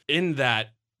podcast in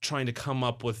that trying to come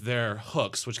up with their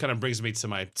hooks, which kind of brings me to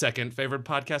my second favorite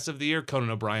podcast of the year, Conan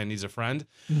O'Brien Needs a Friend.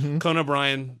 Mm-hmm. Conan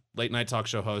O'Brien, late night talk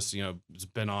show host, has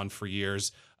been on for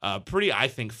years. Pretty, I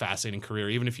think, fascinating career,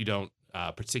 even if you don't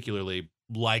particularly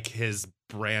like his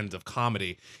brand of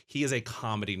comedy. He is a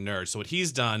comedy nerd. So what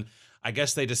he's done, I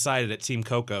guess they decided at Team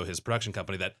Coco, his production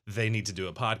company, that they need to do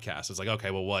a podcast. It's like,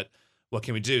 okay, well, what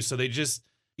can we do? So they just,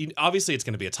 obviously it's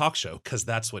going to be a talk show because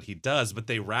that's what he does, but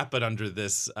they wrap it under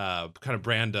this kind of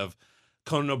brand of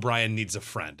Conan O'Brien Needs a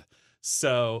Friend.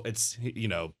 So it's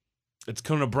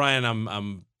Conan O'Brien.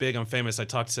 I'm big, I'm famous. I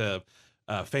talk to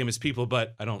famous people,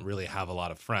 but I don't really have a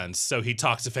lot of friends. So he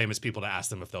talks to famous people to ask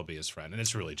them if they'll be his friend. And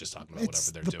it's really just talking about It's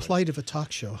whatever they're the doing. plight of a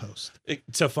talk show host.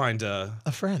 To find A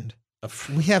friend. a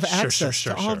We have Sure, access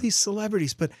sure, to all sure. these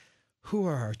celebrities, but who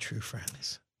are our true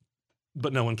friends?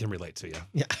 But no one can relate to you.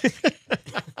 Yeah.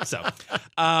 So,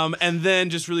 and then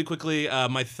just really quickly, I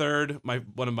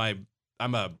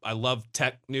love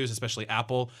tech news, especially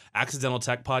Apple. Accidental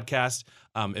Tech Podcast.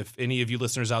 If any of you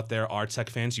listeners out there are tech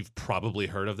fans, you've probably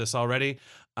heard of this already.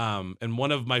 And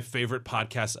one of my favorite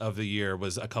podcasts of the year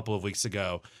was a couple of weeks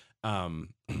ago. And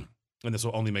this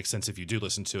will only make sense if you do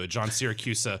listen to it. John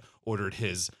Siracusa ordered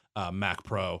his Mac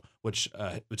Pro, which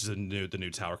is the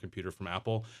new tower computer from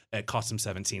Apple. It cost him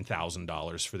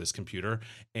 $17,000 for this computer,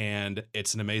 and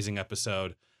it's an amazing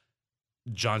episode.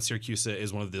 John Siracusa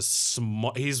is one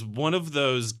of he's one of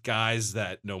those guys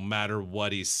that no matter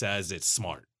what he says, it's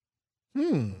smart.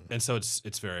 And so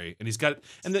it's very, and he's got,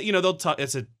 and they'll talk.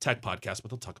 It's a tech podcast,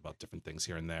 but they'll talk about different things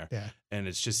here and there. Yeah. And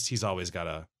it's just he's always got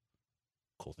a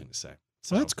cool thing to say.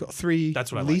 So Well, that's cool. Three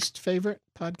That's what I like. least favorite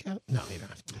podcast? No, you don't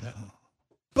have to do that.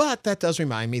 But that does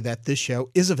remind me that this show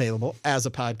is available as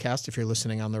a podcast if you're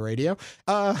listening on the radio.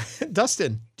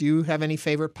 Dustin, do you have any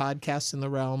favorite podcasts in the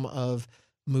realm of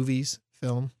movies,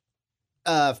 film?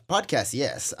 Podcast,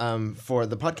 yes. For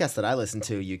the podcast that I listen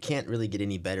to, you can't really get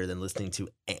any better than listening to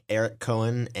Eric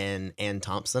Cohen and Ann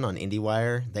Thompson on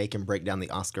IndieWire. They can break down the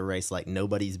Oscar race like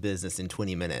nobody's business in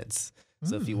 20 minutes.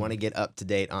 So if you want to get up to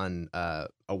date on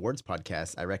awards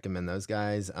podcasts, I recommend those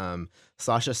guys.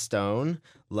 Sasha Stone,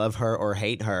 love her or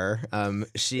hate her,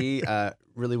 she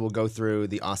really will go through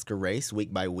the Oscar race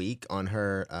week by week on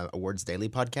her Awards Daily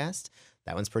podcast.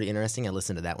 That one's pretty interesting. I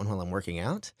listen to that one while I'm working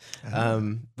out.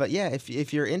 But yeah,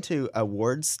 if you're into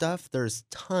awards stuff, there's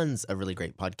tons of really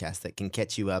great podcasts that can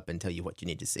catch you up and tell you what you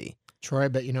need to see. Troy, I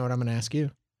bet you know what I'm going to ask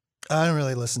you. I don't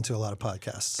really listen to a lot of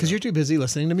podcasts. Because you're too busy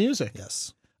listening to music.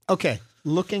 Yes. Okay,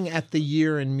 looking at the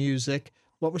year in music,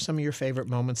 what were some of your favorite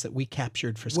moments that we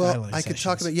captured for Skyline Well, I could Sessions?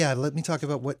 talk about, let me talk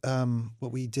about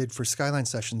what we did for Skyline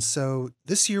Sessions. So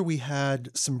this year we had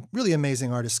some really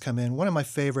amazing artists come in. One of my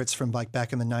favorites from like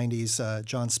back in the 90s,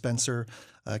 John Spencer,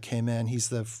 came in. He's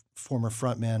the former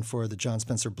frontman for the John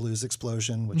Spencer Blues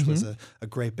Explosion, which was a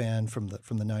great band from the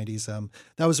 90s.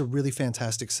 That was a really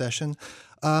fantastic session.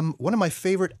 One of my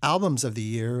favorite albums of the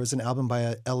year was an album by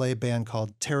a LA band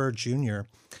called Terror Jr.,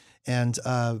 and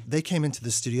they came into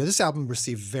the studio. This album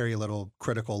received very little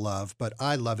critical love, but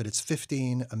I love it. It's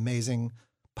 15 amazing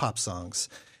pop songs.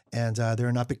 And they're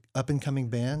an up-and-coming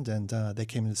band, and they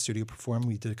came into the studio to perform.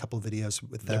 We did a couple of videos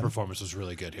with them. Their performance was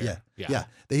really good here. Yeah.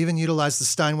 They even utilized the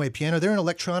Steinway piano. They're an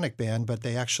electronic band, but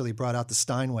they actually brought out the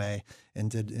Steinway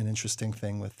and did an interesting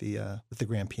thing with the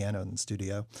grand piano in the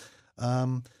studio.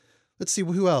 Let's see,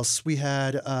 who else? We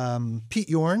had Pete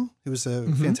Yorn, who was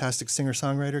a fantastic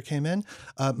singer-songwriter, came in.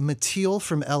 Mathilde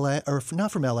from L.A., or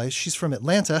not from L.A., she's from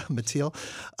Atlanta, Mathilde,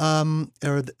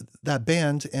 that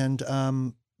band,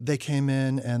 and they came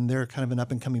in, and they're kind of an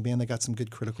up-and-coming band. They got some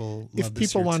good critical love If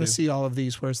people want to see all of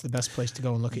these, where's the best place to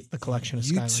go and look at the collection of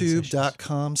Skyline Sessions?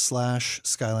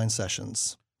 YouTube.com/Skyline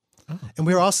Sessions. Oh. And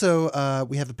we're also,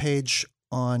 we have a page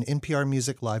on NPR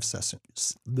Music Live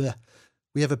Sessions. Blech.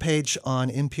 We have a page on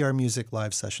NPR Music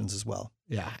Live Sessions as well.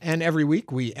 Yeah, and every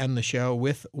week we end the show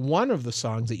with one of the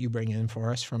songs that you bring in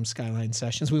for us from Skyline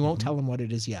Sessions. We won't tell them what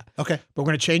it is yet. Okay. But we're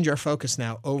going to change our focus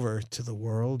now over to the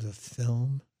world of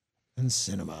film and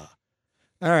cinema.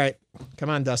 All right. Come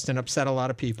on, Dustin. Upset a lot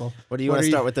of people. What do you want to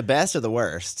start with, the best or the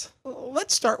worst?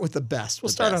 Let's start with the best. We'll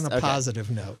start on a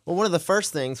positive note. Well, one of the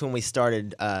first things when we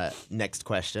started Next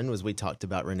Question was we talked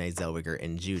about Renee Zellweger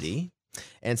and Judy.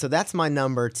 And so that's my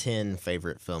number 10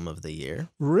 favorite film of the year.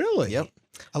 Really? Yep.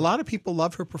 A lot of people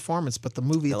love her performance, but the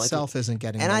movie itself isn't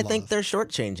getting And the I love. think they're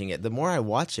shortchanging it. The more I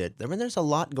watch it, I mean, there's a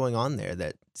lot going on there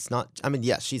that's not. I mean,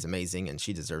 yes, she's amazing and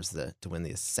she deserves to win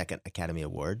the second Academy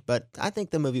Award. But I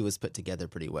think the movie was put together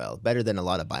pretty well, better than a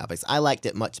lot of biopics. I liked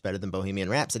it much better than Bohemian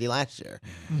Rhapsody last year.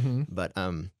 But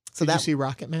so Did you see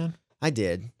Rocket Man? I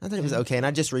did. I thought it was okay, and I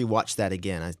just rewatched that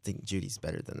again. I think Judy's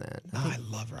better than that. I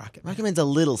love Rocket Man. Rocket Man's a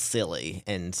little silly,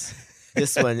 and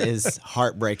this one is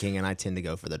heartbreaking, and I tend to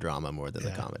go for the drama more than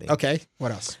the comedy. Okay,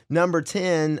 what else? Number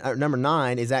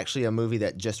 9 is actually a movie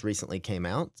that just recently came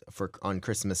out on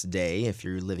Christmas Day. If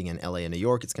you're living in LA and New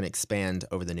York, it's going to expand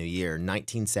over the new year.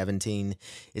 1917.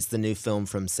 It's the new film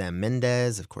from Sam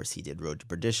Mendes. Of course, he did Road to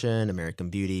Perdition, American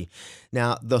Beauty.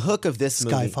 Now, the hook of this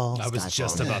movie... Skyfall. I was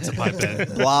just about to pipe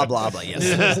in. Blah, blah, blah.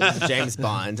 Yes. James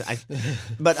Bond.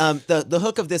 But the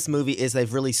hook of this movie is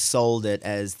they've really sold it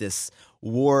as this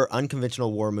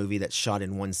unconventional war movie that's shot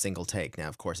in one single take. Now,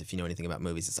 of course, if you know anything about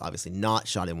movies, it's obviously not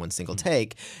shot in one single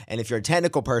take. And if you're a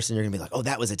technical person, you're going to be like, oh,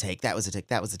 that was a take, that was a take,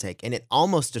 that was a take. And it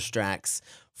almost distracts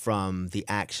from the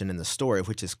action and the story,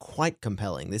 which is quite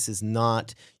compelling. This is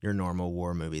not your normal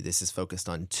war movie. This is focused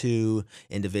on two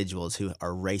individuals who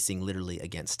are racing literally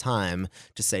against time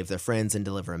to save their friends and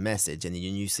deliver a message. And then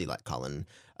you see like Colin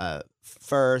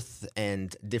Firth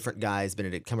and different guys,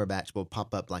 Benedict Cumberbatch, will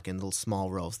pop up like in little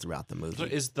small roles throughout the movie. So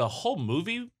is the whole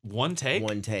movie one take?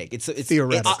 One take. It's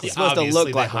theoretical. It's supposed to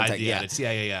look like one take. Yeah.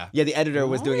 Yeah, the editor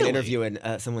was doing an interview and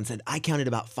someone said, I counted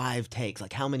about 5 takes.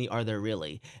 Like, how many are there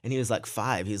really? And he was like,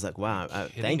 5. He was like, wow,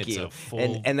 thank you.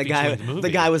 And the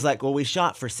guy was like, well, we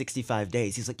shot for 65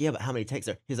 days. He's like, yeah, but how many takes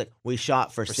are? He's like, we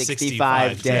shot for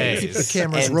 65 days. Keep the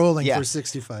cameras rolling for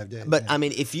 65 days. But I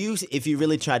mean, if you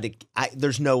really tried to,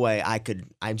 there's no way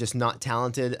I'm just not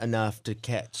talented enough to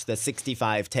catch the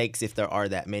 65 takes if there are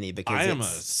that many. Because I am a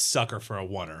sucker for a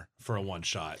one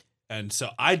shot, and so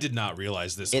I did not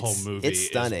realize this whole movie is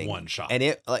stunning. Is one shot.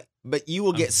 And but you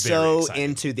will get so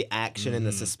into the action and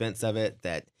the suspense of it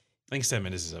that I think Sam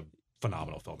Mendes is a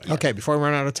phenomenal filmmaker. Okay, before we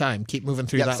run out of time, keep moving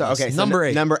through that list. Okay, so number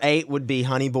 8. Number 8 would be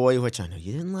Honey Boy, which I know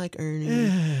you didn't like, Ernie.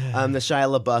 The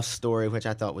Shia LaBeouf story, which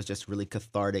I thought was just really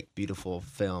cathartic, beautiful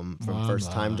film from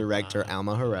first-time director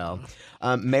Alma Harrell.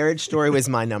 Marriage Story was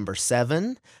my number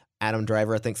 7. Adam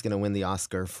Driver, I think, is going to win the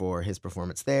Oscar for his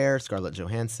performance there. Scarlett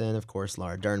Johansson, of course.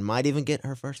 Laura Dern might even get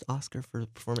her first Oscar for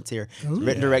performance here.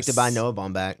 Directed by Noah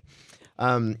Baumbach.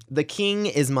 The King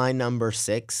is my number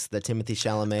 6, the Timothée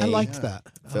Chalamet I liked that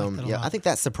film. I think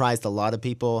that surprised a lot of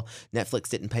people. Netflix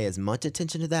didn't pay as much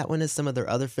attention to that one as some of their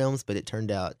other films, but it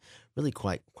turned out really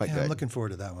quite good. I'm looking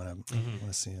forward to that one. I want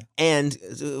to see it. And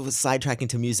sidetracking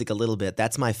to music a little bit,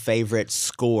 that's my favorite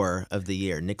score of the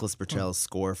year. Nicholas Bertrell's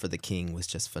score for The King was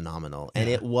just phenomenal. And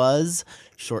it was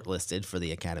shortlisted for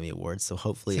the Academy Awards, so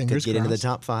hopefully it could get into the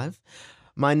top 5.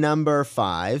 My number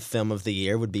 5 film of the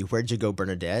year would be Where'd You Go,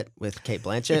 Bernadette with Cate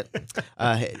Blanchett.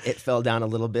 It fell down a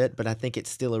little bit, but I think it's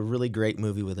still a really great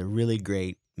movie with a really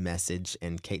great message,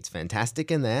 and Kate's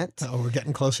fantastic in that. Oh, we're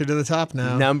getting closer to the top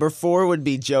now. Number 4 would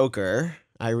be Joker.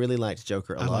 I really liked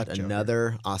Joker a lot. Joker.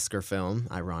 Another Oscar film,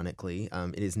 ironically.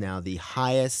 It is now the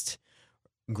highest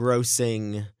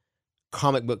grossing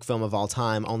comic book film of all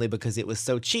time, only because it was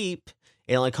so cheap.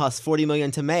 It only cost $40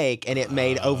 million to make, and it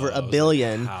made over $1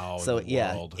 billion. How in So the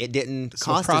yeah, world? it didn't So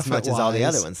cost as much as all the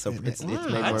other profit-wise, ones. So it's made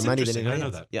more That's money than interesting. I anything know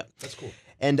else. that. Yeah. That's cool.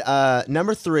 And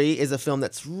number 3 is a film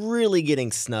that's really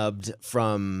getting snubbed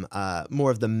from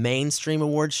more of the mainstream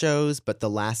award shows, but The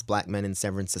Last Black Men in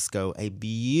San Francisco, a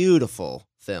beautiful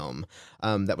film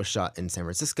that was shot in San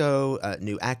Francisco,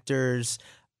 new actors.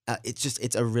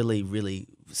 It's a really, really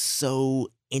so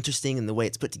interesting in the way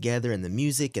it's put together and the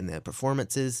music and the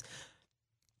performances.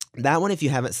 That one, if you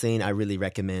haven't seen, I really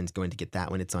recommend going to get that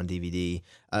one. It's on DVD.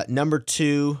 Number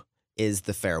 2 is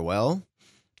The Farewell.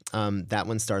 That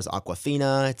one stars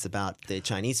Awkwafina. It's about the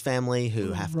Chinese family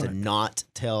who have to not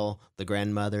tell the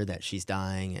grandmother that she's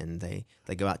dying, and they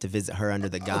go out to visit her under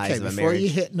the guise of a before marriage. you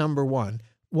hit number 1,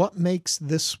 what makes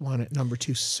this one at number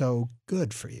 2 so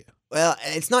good for you? Well,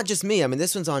 it's not just me. I mean,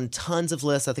 this one's on tons of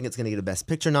lists. I think it's going to get a Best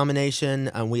Picture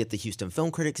nomination. We at the Houston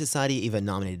Film Critics Society even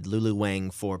nominated Lulu Wang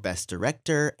for Best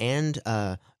Director and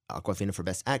Awkwafina for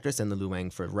Best Actress and Lulu Wang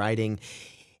for writing.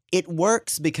 It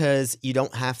works because you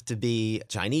don't have to be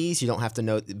Chinese. You don't have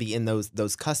to be in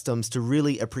those customs to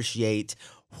really appreciate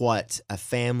what a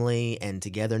family and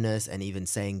togetherness and even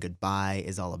saying goodbye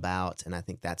is all about. And I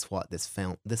think that's what this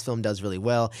film does really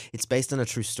well. It's based on a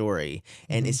true story,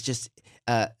 and it's just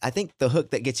I think the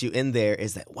hook that gets you in there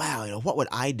is that, wow, what would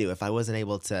I do if I wasn't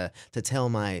able to tell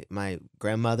my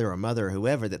grandmother or mother or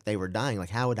whoever that they were dying? Like,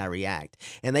 how would I react?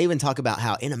 And they even talk about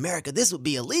how in America this would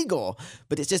be illegal,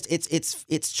 but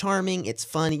it's charming, it's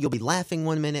funny. You'll be laughing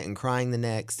one minute and crying the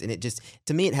next, and it just,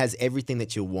 to me, it has everything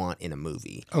that you want in a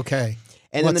movie. Okay.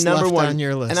 And What's then the number left one on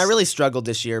your list? and I really struggled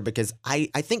this year because I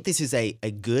think this is a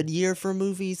good year for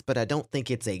movies, but I don't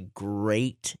think it's a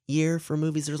great year for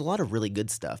movies. There's a lot of really good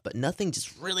stuff, but nothing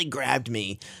just really grabbed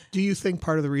me. Do you think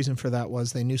part of the reason for that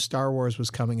was they knew Star Wars was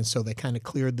coming, and so they kind of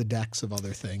cleared the decks of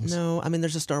other things? No, I mean,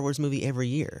 there's a Star Wars movie every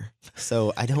year,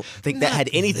 so I don't think that had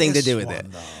anything to do with it.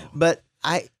 But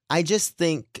I just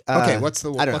think Okay, what's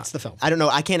the I don't know. what's the film? I don't know.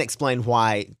 I can't explain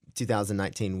why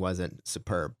 2019 wasn't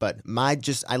superb, but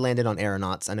I landed on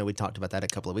Aeronauts. I know we talked about that a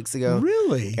couple of weeks ago.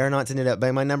 Really? Aeronauts ended up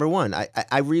being my number 1. I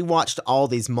rewatched all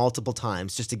these multiple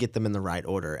times just to get them in the right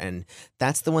order, and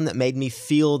that's the one that made me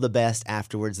feel the best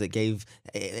afterwards. That gave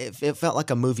it felt like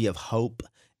a movie of hope.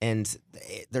 And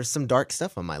there's some dark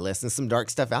stuff on my list and some dark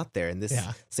stuff out there, and this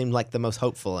seemed like the most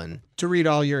hopeful. And To read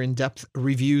all your in-depth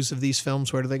reviews of these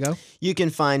films, where do they go? you can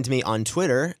find me on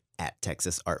Twitter at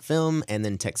Texas Art Film, and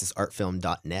then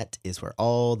texasartfilm.net is where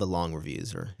all the long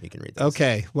reviews are. You can read those.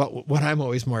 Okay, what I'm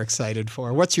always more excited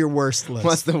for. What's your worst list?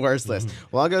 What's the worst list?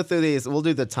 Well, I'll go through these. We'll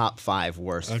do the top 5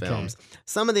 worst films.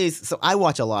 Some of these, so I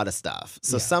watch a lot of stuff.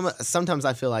 So sometimes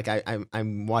I feel like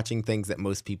I'm watching things that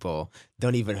most people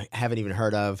haven't even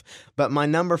heard of. But my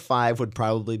number 5 would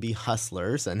probably be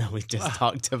Hustlers. I know we just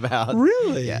talked about.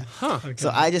 Really? Yeah. Huh. Okay.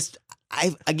 So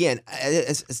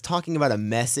it's talking about a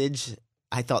message.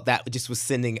 I thought that just was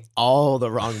sending all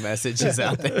the wrong messages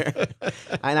out there.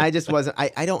 And I just wasn't,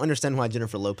 I don't understand why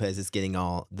Jennifer Lopez is getting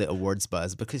all the awards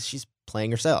buzz, because she's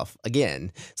playing herself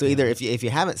again. So either if you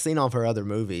haven't seen all of her other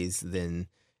movies, then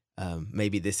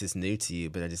maybe this is new to you,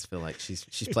 but I just feel like she's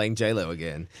playing J-Lo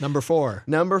again. Number 4.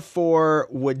 Number 4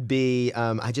 would be,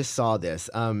 I just saw this.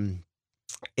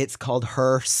 It's called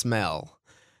Her Smell.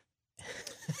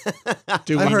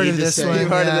 Do we I've heard need of to this say- one, You've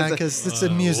heard of yeah, this? because it's a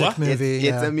music What? movie.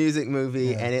 It's a music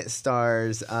movie, and it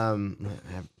stars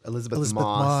Elizabeth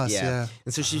Moss. Yeah.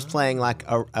 And so she's playing like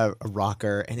a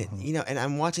rocker, and and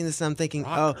I'm watching this and I'm thinking,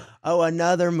 oh,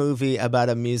 another movie about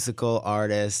a musical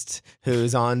artist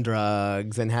who's on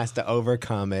drugs and has to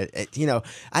overcome it.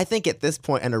 I think at this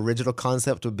point an original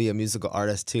concept would be a musical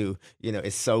artist who,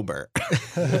 is sober.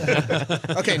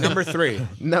 Okay, number 3.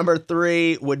 Number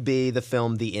 3 would be the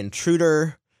film The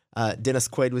Intruder. Dennis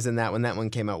Quaid was in that one. That one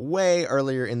came out way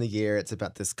earlier in the year. It's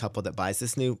about this couple that buys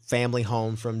this new family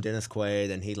home from Dennis Quaid,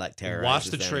 and he terrorizes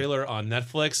Watched the them. trailer on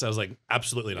Netflix. I was like,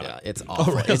 absolutely not. Yeah, it's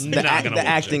awful. I'm not gonna The watch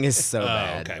acting it. is so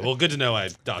bad. Okay, well, good to know I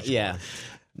dodged. Yeah. it.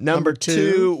 Number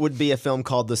 2 would be a film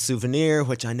called The Souvenir,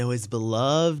 which I know is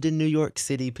beloved in New York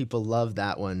City. People love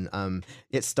that one.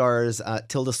 It stars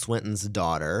Tilda Swinton's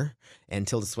daughter, and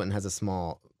Tilda Swinton has a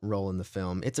small role in the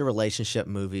film. It's a relationship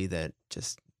movie that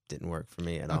just didn't work for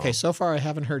me at all. Okay, so far I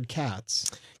haven't heard Cats.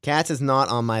 Cats is not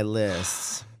on my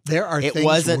list. There are It things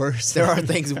wasn't. worse. There are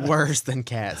things worse than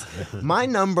Cats. My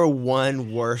number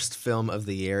 1 worst film of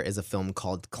the year is a film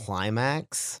called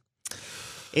Climax.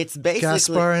 It's basically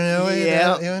Gaspar Noé,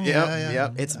 that one? Yep. Yeah.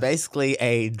 It's basically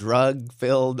a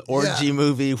drug-filled orgy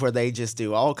movie where they just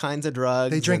do all kinds of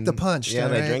drugs. They drink the and- punch. Yeah,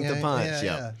 too, they right? drink the punch. Yeah,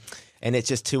 Yep. And it's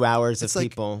just 2 hours It's of like-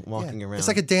 people walking yeah. around. It's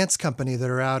like a dance company that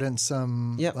are out in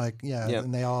some Yep. Yep.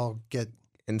 and they all get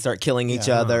and start killing each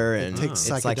Yeah. other, They and take it's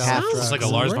like psychedelic half. drugs. It's like a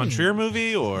Drugs. Lars von Great. Trier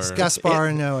movie, or It's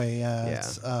Gaspar Noé. Yeah, Yeah.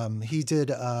 It's, he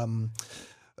did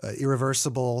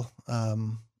Irreversible,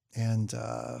 and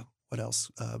what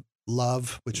else?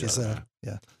 Love, which is a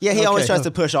Yeah, he always Okay. tries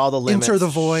to push all the limits. Enter the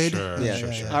Void. Sure,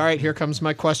 Yeah. sure. All right, here comes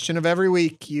my question of every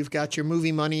week. You've got your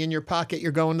movie money in your pocket.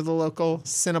 You're going to the local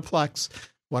Cineplex.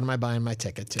 What am I buying my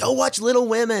ticket to? Go watch Little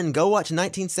Women. Go watch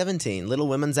 1917. Little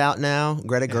Women's out now.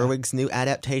 Greta Gerwig's new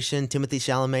adaptation. Timothy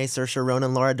Chalamet, Saoirse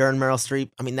Ronan, Laura Dern, Meryl Streep.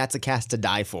 I mean, that's a cast to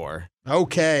die for.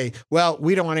 Okay. Well,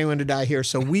 we don't want anyone to die here,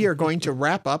 so we are going to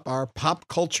wrap up our pop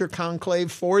culture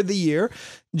conclave for the year.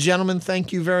 Gentlemen,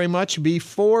 thank you very much.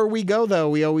 Before we go, though,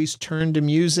 we always turn to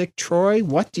music. Troy,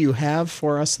 what do you have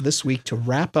for us this week to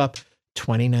wrap up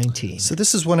 2019? So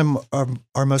this is one of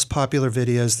our most popular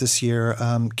videos this year.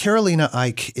 Carolina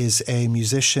Eick is a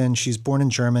musician. She's born in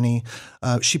Germany.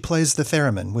 She plays the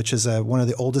theremin, which is one of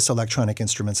the oldest electronic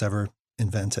instruments ever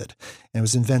invented. And it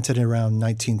was invented around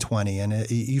 1920.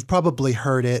 And you've probably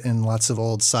heard it in lots of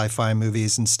old sci-fi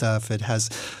movies and stuff. It has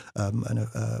an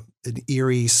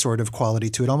eerie sort of quality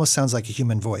to it. Almost sounds like a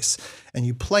human voice. And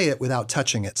you play it without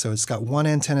touching it. So it's got one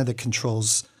antenna that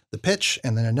controls the pitch,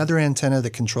 and then another antenna that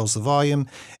controls the volume,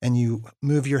 and you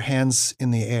move your hands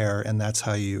in the air, and that's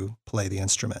how you play the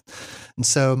instrument. And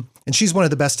she's one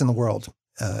of the best in the world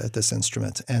at this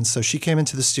instrument. And so she came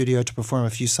into the studio to perform a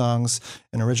few songs,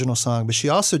 an original song, but she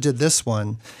also did this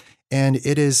one, and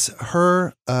it is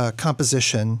her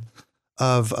composition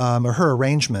of, or her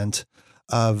arrangement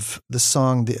of the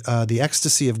song, The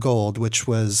Ecstasy of Gold, which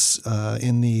was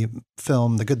in the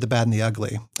film The Good, the Bad, and the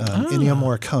Ugly. Ennio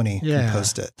Morricone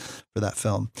composed it for that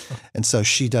film. And so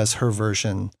she does her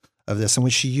version of this. And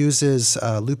when she uses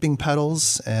looping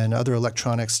pedals and other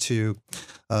electronics to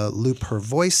loop her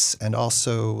voice and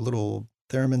also little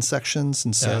theremin sections.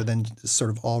 And so then it sort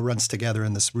of all runs together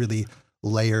in this really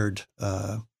layered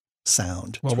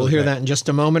sound. Well, we'll hear that in just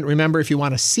a moment. Remember, if you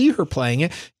want to see her playing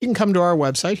it, you can come to our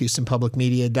website,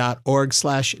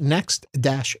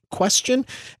 houstonpublicmedia.org/next-question.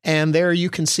 And there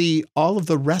you can see all of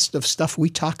the rest of stuff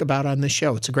we talk about on this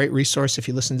show. It's a great resource if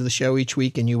you listen to the show each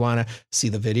week and you want to see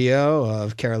the video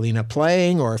of Carolina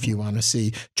playing, or if you want to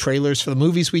see trailers for the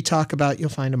movies we talk about, you'll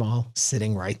find them all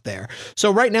sitting right there.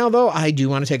 So right now, though, I do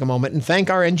want to take a moment and thank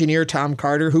our engineer, Tom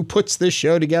Carter, who puts this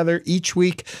show together each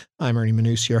week. I'm Ernie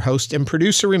Manus, your host and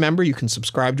producer. Remember, you can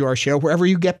subscribe to our show wherever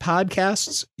you get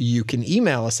podcasts. You can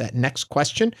email us at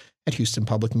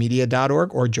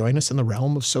nextquestion@houstonpublicmedia.org or join us in the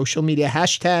realm of social media.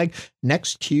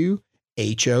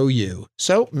 #NextQHOU.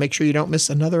 So make sure you don't miss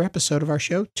another episode of our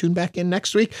show. Tune back in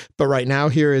next week. But right now,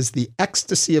 here is The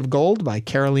Ecstasy of Gold by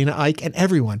Carolina Eick. And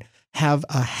everyone, have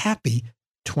a happy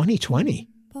 2020.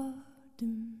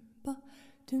 Ba-dum,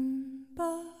 ba-dum,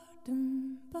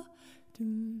 ba-dum, ba-dum.